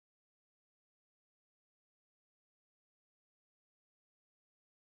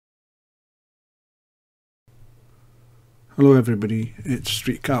Hello everybody, it's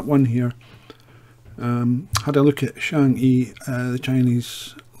StreetCat1 here. Had a look at Chang'e, the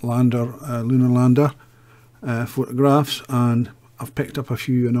Chinese lander, lunar lander photographs, and I've picked up a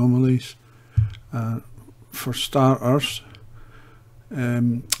few anomalies. For starters,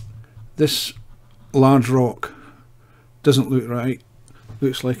 this large rock doesn't look right.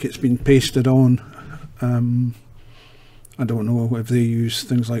 Looks like it's been pasted on. I don't know if they use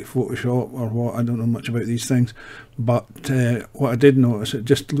things like Photoshop or what. I don't know much about these things, but what I did notice, it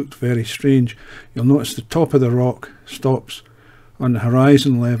just looked very strange. You'll notice the top of the rock stops on the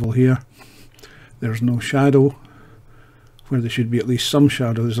horizon level here. There's no shadow where there should be at least some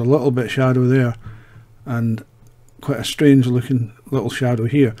shadow. There's a little bit of shadow there and quite a strange looking little shadow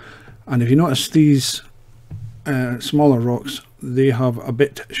here. And if you notice these smaller rocks, they have a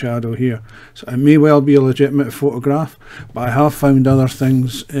bit shadow here, so it may well be a legitimate photograph, but I have found other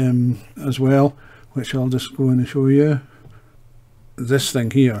things as well, which I'll just go in and show you. This thing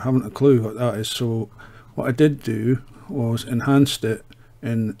here, I haven't a clue what that is, so what I did do was enhanced it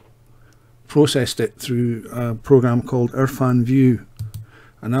and processed it through a program called Irfan View,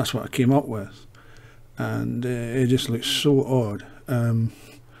 and that's what I came up with. And it just looks so odd,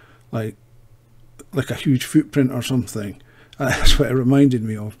 like a huge footprint or something. That's what it reminded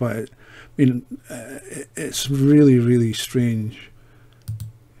me of, but it's really, really strange.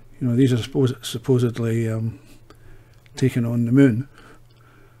 You know, these are supposedly taken on the moon,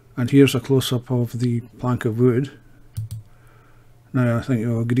 and here's a close-up of the plank of wood. Now I think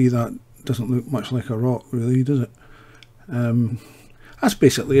you'll agree that doesn't look much like a rock, really, does it? That's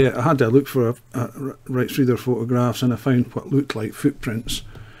basically it. I had to look for right through their photographs, and I found what looked like footprints,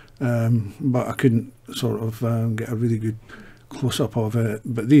 but I couldn't sort of get a really good close-up of it.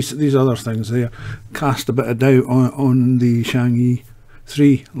 But these other things there cast a bit of doubt on the Chang'e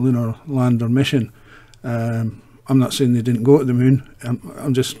 3 lunar lander mission. I'm not saying they didn't go to the moon.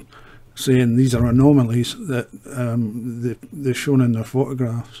 I'm just saying these are anomalies that they're shown in their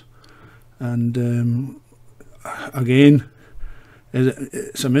photographs. And again,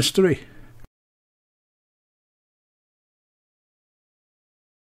 it's a mystery.